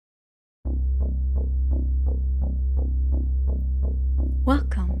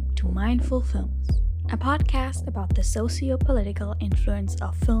Welcome to Mindful Films, a podcast about the socio-political influence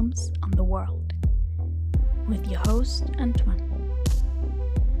of films on the world, with your host Antoine.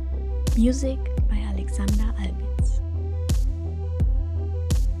 Music by Alexander Albitz.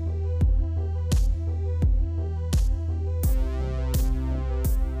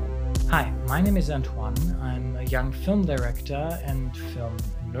 Hi, my name is Antoine. I'm a young film director and film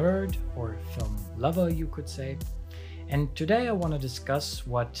nerd, or film lover, you could say. And today I want to discuss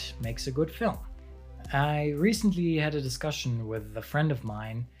what makes a good film. I recently had a discussion with a friend of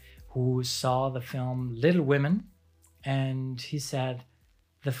mine who saw the film Little Women, and he said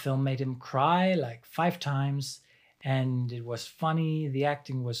the film made him cry like 5 times, and it was funny, the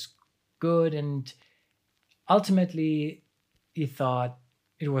acting was good, and ultimately he thought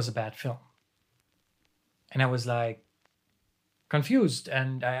it was a bad film. And I was like confused,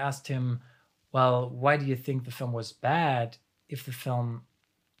 and I asked him, well, why do you think the film was bad if the film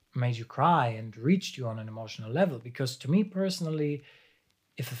made you cry and reached you on an emotional level? Because to me personally,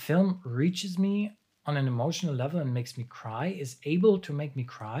 if a film reaches me on an emotional level and makes me cry, is able to make me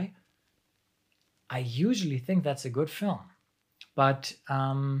cry, I usually think that's a good film. But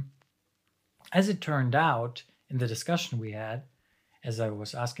as it turned out in the discussion we had, as I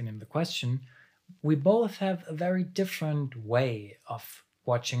was asking him the question, we both have a very different way of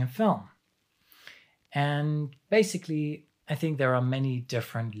watching a film. And basically, I think there are many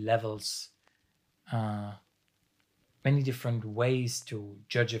different levels, many different ways to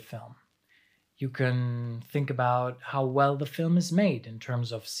judge a film. You can think about how well the film is made in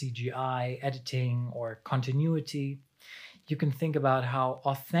terms of CGI, editing, or continuity. You can think about how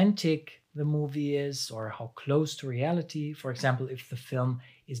authentic the movie is or how close to reality. For example, if the film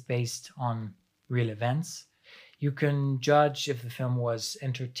is based on real events. You can judge if the film was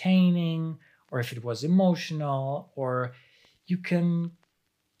entertaining or if it was emotional, or you can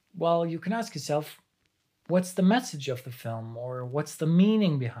ask yourself, what's the message of the film, or what's the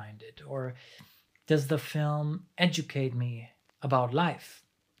meaning behind it, or does the film educate me about life?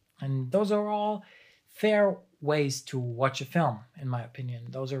 And those are all fair ways to watch a film, in my opinion.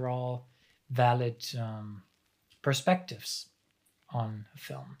 Those are all valid perspectives on a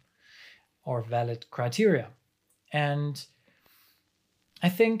film, or valid criteria. And I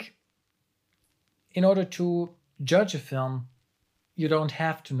think in order to judge a film, you don't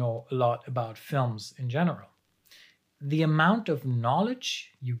have to know a lot about films in general. The amount of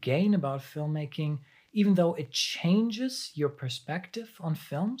knowledge you gain about filmmaking, even though it changes your perspective on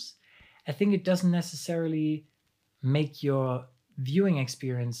films, I think it doesn't necessarily make your viewing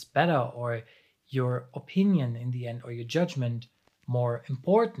experience better or your opinion in the end or your judgment more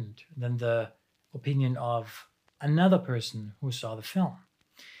important than the opinion of another person who saw the film.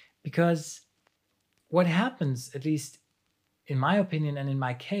 Because what happens, at least in my opinion and in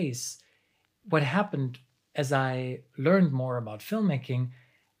my case, what happened as I learned more about filmmaking,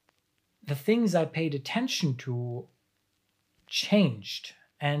 the things I paid attention to changed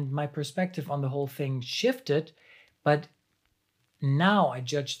and my perspective on the whole thing shifted. But now I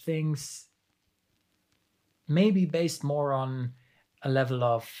judge things maybe based more on a level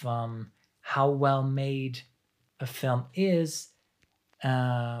of how well made a film is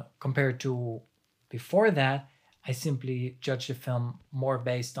compared to before that. I simply judge a film more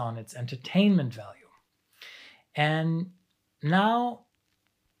based on its entertainment value. And now,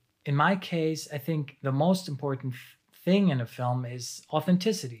 in my case, I think the most important thing in a film is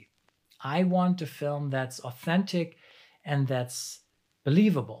authenticity. I want a film that's authentic and that's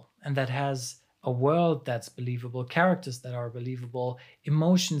believable and that has a world that's believable, characters that are believable,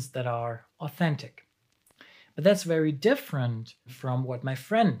 emotions that are authentic. But that's very different from what my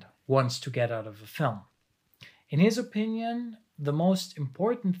friend wants to get out of a film. In his opinion, the most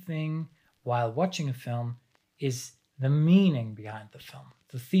important thing while watching a film is the meaning behind the film,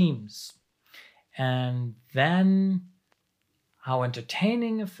 the themes, and then how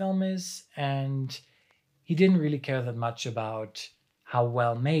entertaining a film is. And he didn't really care that much about how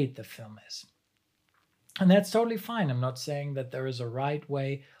well made the film is. And that's totally fine. I'm not saying that there is a right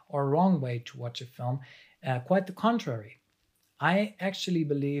way or a wrong way to watch a film. Quite the contrary. I actually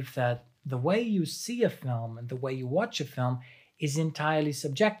believe that the way you see a film and the way you watch a film is entirely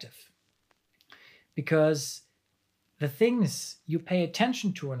subjective. Because the things you pay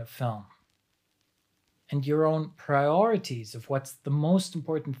attention to in a film and your own priorities of what's the most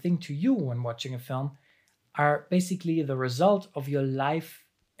important thing to you when watching a film are basically the result of your life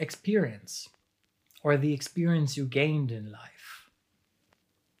experience or the experience you gained in life.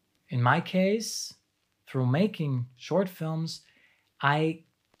 In my case, through making short films, I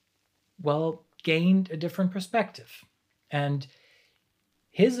gained a different perspective. And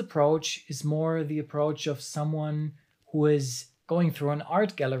His approach is more the approach of someone who is going through an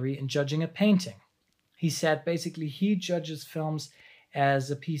art gallery and judging a painting. He said basically he judges films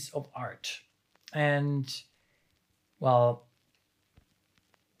as a piece of art. And, well,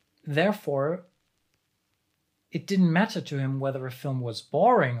 therefore, it didn't matter to him whether a film was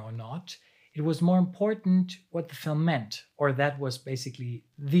boring or not. It was more important what the film meant, or that was basically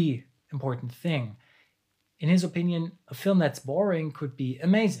the important thing. In his opinion, a film that's boring could be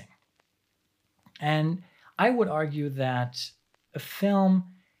amazing. And I would argue that a film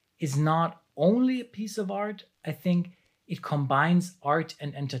is not only a piece of art. I think it combines art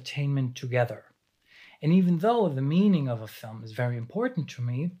and entertainment together. And even though the meaning of a film is very important to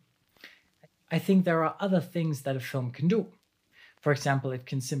me, I think there are other things that a film can do. For example, it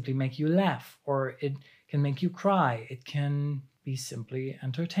can simply make you laugh, or it can make you cry. It can be simply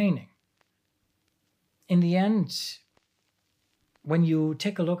entertaining. In the end, when you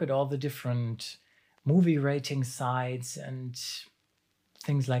take a look at all the different movie rating sites and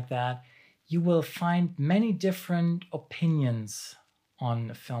things like that, you will find many different opinions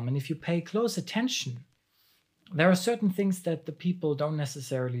on a film. And if you pay close attention, there are certain things that the people don't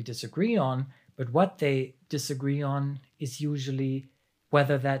necessarily disagree on, but what they disagree on is usually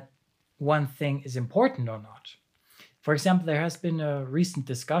whether that one thing is important or not. For example, there has been a recent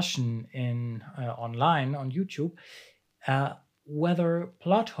discussion online on YouTube whether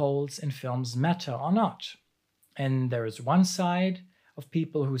plot holes in films matter or not. And there is one side of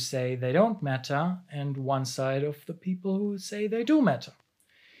people who say they don't matter and one side of the people who say they do matter.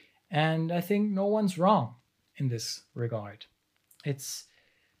 And I think no one's wrong in this regard. It's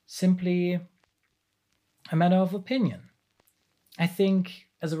simply a matter of opinion. I think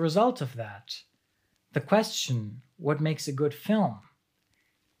as a result of that, the question, what makes a good film,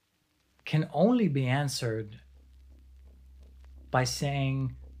 can only be answered by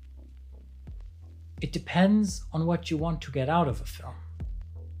saying it depends on what you want to get out of a film.